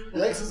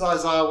 The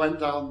exercise hour went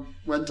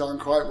down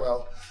quite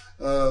well.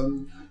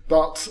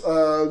 But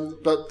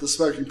the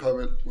smoking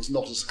permit was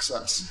not a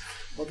success.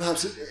 But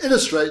perhaps it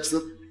illustrates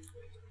that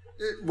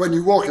when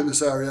you walk in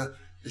this area,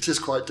 it is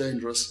quite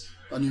dangerous,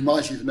 and you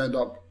might even end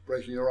up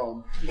breaking your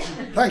arm.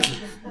 Thank you.